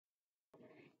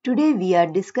Today we are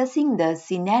discussing the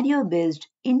scenario-based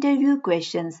interview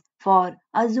questions for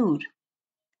Azure.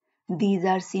 These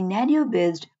are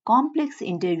scenario-based complex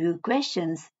interview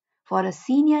questions for a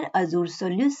senior Azure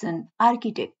solution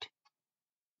architect.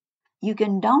 You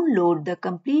can download the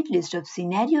complete list of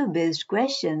scenario-based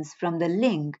questions from the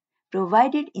link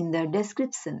provided in the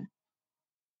description.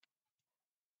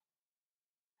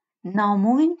 Now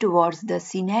moving towards the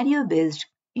scenario-based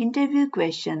interview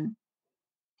question.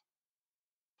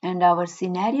 And our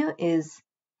scenario is: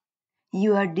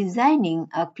 you are designing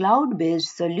a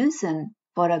cloud-based solution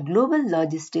for a global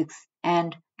logistics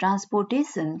and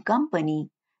transportation company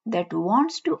that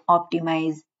wants to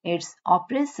optimize its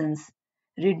operations,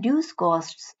 reduce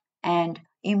costs, and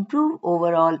improve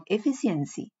overall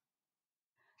efficiency.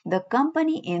 The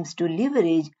company aims to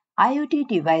leverage IoT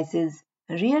devices,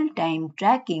 real-time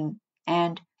tracking,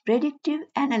 and predictive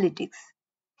analytics.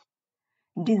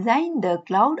 Design the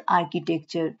cloud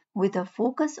architecture with a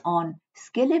focus on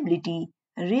scalability,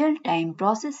 real-time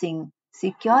processing,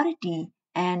 security,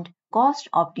 and cost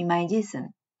optimization.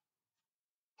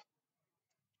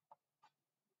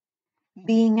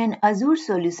 Being an Azure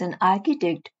solution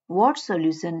architect, what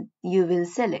solution you will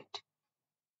select?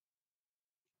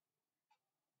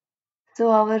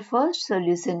 So our first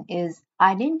solution is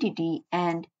Identity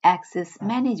and Access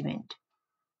Management.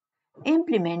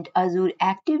 Implement Azure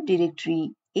Active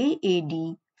Directory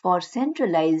AAD for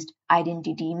centralized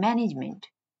identity management.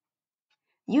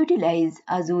 Utilize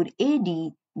Azure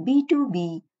AD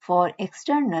B2B for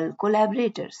external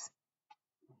collaborators.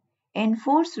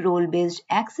 Enforce Role-Based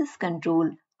Access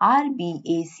Control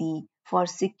RBAC for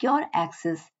secure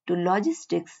access to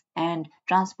logistics and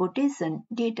transportation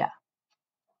data.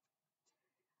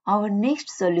 Our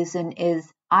next solution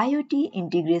is IoT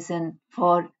integration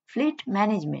for fleet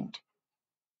management.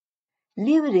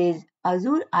 Leverage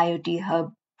Azure IoT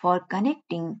Hub for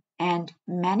connecting and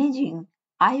managing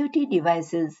IoT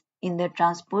devices in the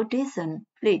transportation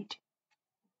fleet.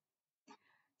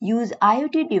 Use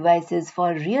IoT devices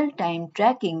for real-time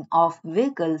tracking of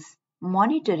vehicles,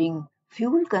 monitoring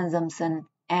fuel consumption,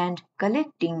 and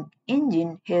collecting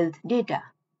engine health data.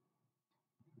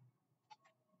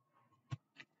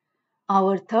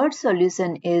 Our third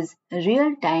solution is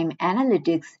real-time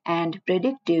analytics and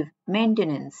predictive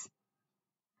maintenance.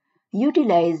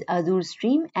 Utilize Azure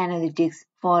Stream Analytics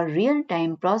for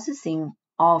real-time processing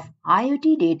of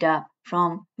IoT data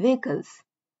from vehicles.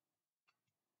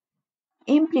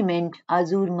 Implement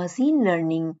Azure Machine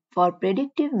Learning for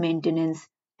predictive maintenance,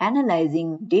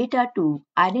 analyzing data to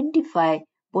identify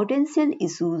potential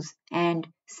issues and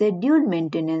schedule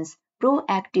maintenance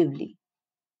proactively.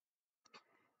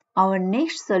 Our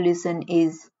next solution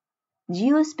is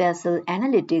Geospatial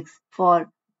Analytics for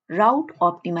route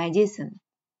optimization.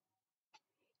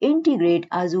 Integrate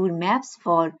Azure Maps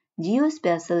for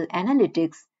geospatial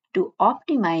analytics to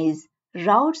optimize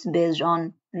routes based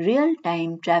on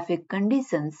real-time traffic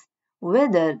conditions,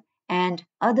 weather, and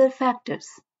other factors.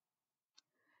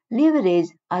 Leverage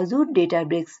Azure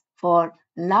Databricks for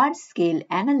large-scale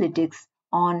analytics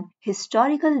on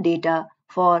historical data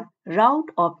for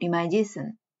route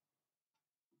optimization.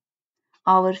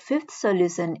 Our fifth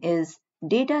solution is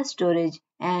data storage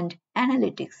and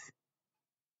analytics.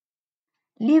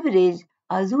 Leverage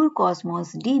Azure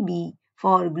Cosmos DB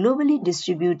for globally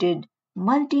distributed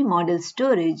multi-model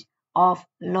storage of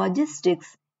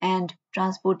logistics and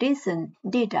transportation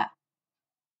data.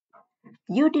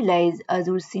 Utilize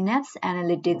Azure Synapse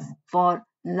Analytics for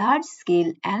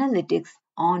large-scale analytics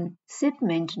on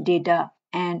shipment data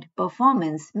and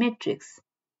performance metrics.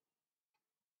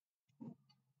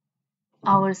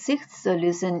 Our sixth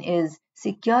solution is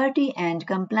security and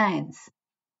compliance.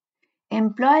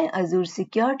 Employ Azure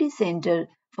Security Center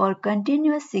for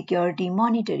continuous security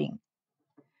monitoring.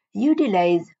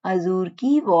 Utilize Azure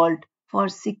Key Vault for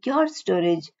secure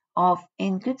storage of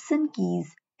encryption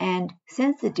keys and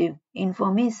sensitive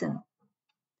information.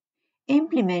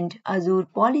 Implement Azure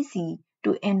Policy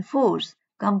to enforce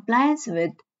compliance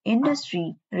with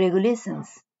industry regulations.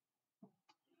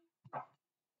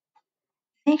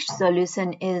 Next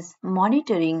solution is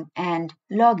monitoring and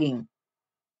logging.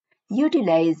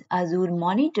 Utilize Azure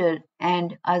Monitor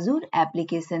and Azure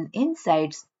Application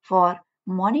Insights for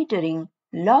monitoring,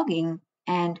 logging,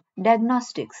 and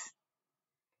diagnostics.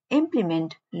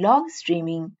 Implement log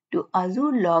streaming to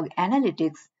Azure Log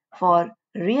Analytics for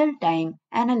real-time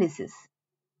analysis.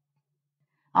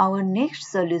 Our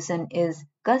next solution is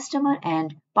customer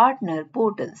and partner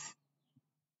portals.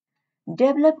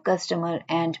 Develop customer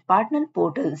and partner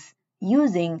portals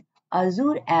using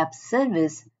Azure App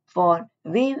Service for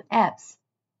web apps.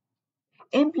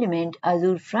 Implement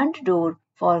Azure Front Door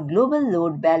for global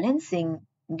load balancing,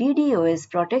 DDoS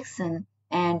protection,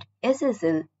 and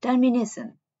SSL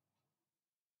termination.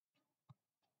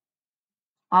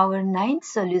 Our ninth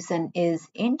solution is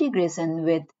integration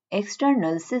with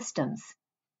external systems.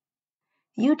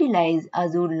 Utilize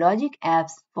Azure Logic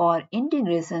apps for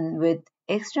integration with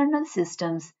external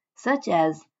systems such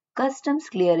as customs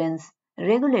clearance,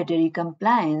 regulatory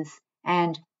compliance,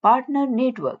 and partner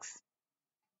networks.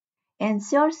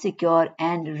 Ensure secure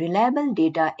and reliable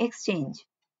data exchange.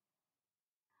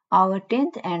 Our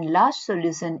 10th and last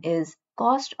solution is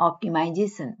cost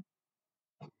optimization.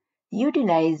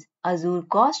 Utilize Azure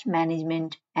Cost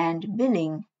Management and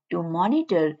Billing to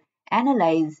monitor,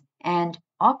 analyze, and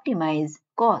optimize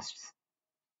costs.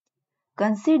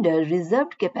 Consider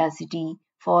reserved capacity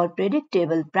for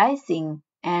predictable pricing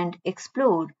and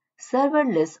explore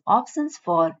serverless options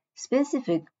for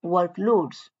specific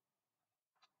workloads.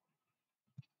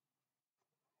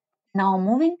 Now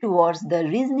moving towards the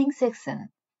reasoning section.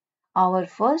 Our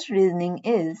first reasoning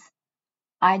is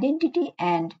identity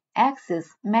and access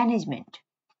management.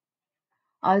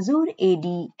 Azure AD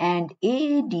and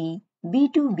AAD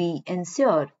B2B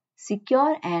ensure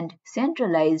secure and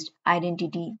centralized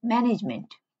identity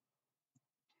management.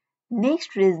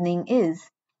 Next reasoning is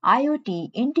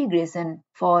IoT integration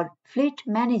for fleet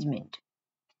management.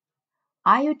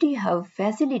 IoT Hub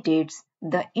facilitates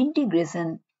the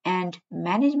integration and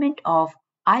management of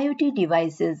IoT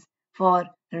devices for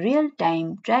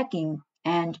real-time tracking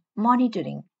and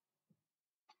monitoring.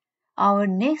 Our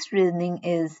next reasoning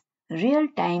is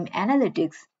real-time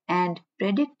analytics and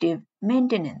predictive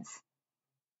maintenance.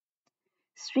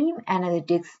 Stream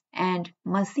analytics and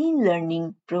machine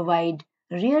learning provide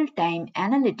real-time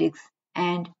analytics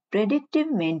and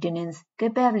predictive maintenance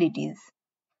capabilities.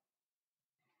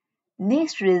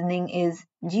 Next reasoning is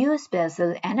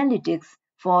geospatial analytics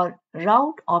for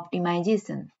route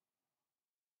optimization.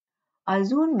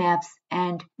 Azure Maps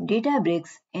and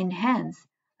Databricks enhance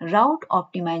route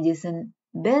optimization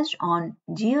based on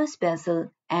geospatial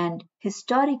and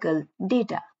historical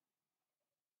data.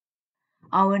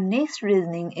 Our next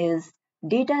reasoning is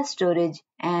data storage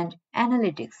and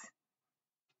analytics.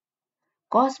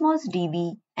 Cosmos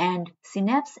DB and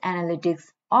Synapse Analytics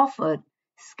offer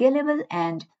scalable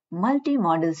and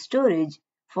multi-model storage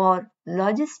for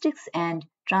logistics and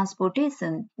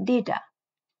transportation data.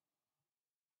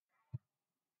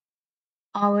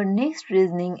 Our next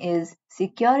reasoning is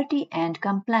security and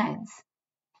compliance.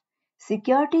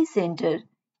 Security Center,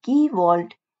 Key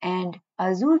Vault, and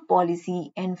Azure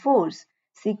Policy enforce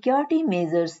security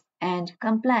measures and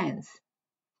compliance.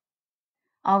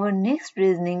 Our next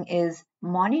reasoning is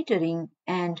monitoring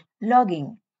and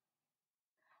logging.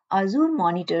 Azure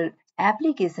Monitor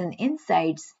application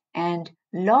insights and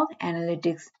log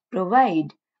analytics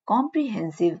provide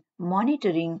comprehensive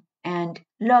monitoring and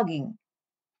logging.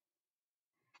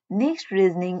 Next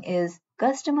reasoning is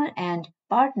customer and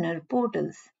partner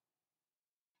portals.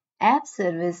 App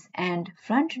Service and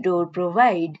Front Door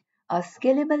provide a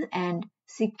scalable and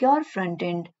secure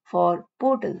front-end for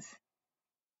portals.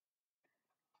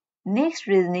 Next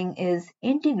reasoning is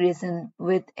integration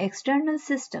with external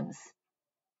systems.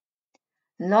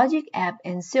 Logic App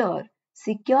ensure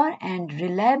secure and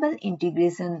reliable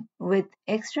integration with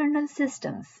external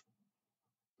systems.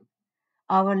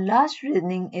 Our last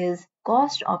reasoning is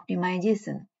cost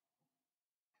optimization.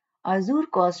 Azure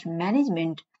Cost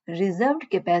Management, reserved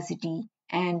capacity,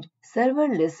 and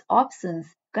serverless options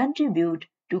contribute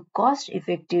to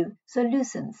cost-effective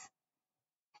solutions.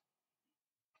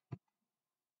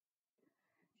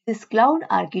 This cloud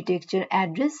architecture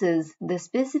addresses the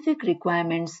specific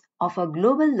requirements of a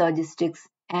global logistics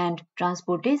and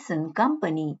transportation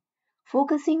company,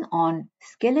 focusing on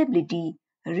scalability,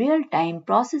 real-time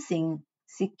processing,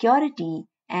 security,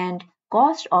 and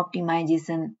cost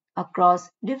optimization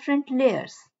across different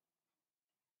layers.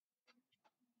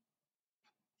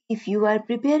 If you are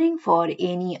preparing for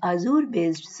any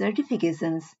Azure-based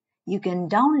certifications, you can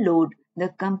download the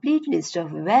complete list of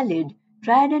valid,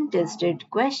 tried and tested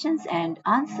questions and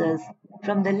answers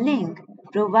from the link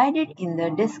provided in the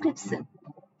description.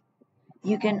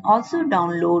 You can also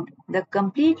download the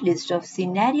complete list of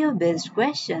scenario-based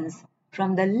questions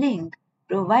from the link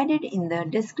provided in the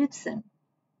description.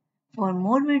 For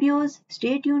more videos,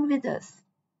 stay tuned with us.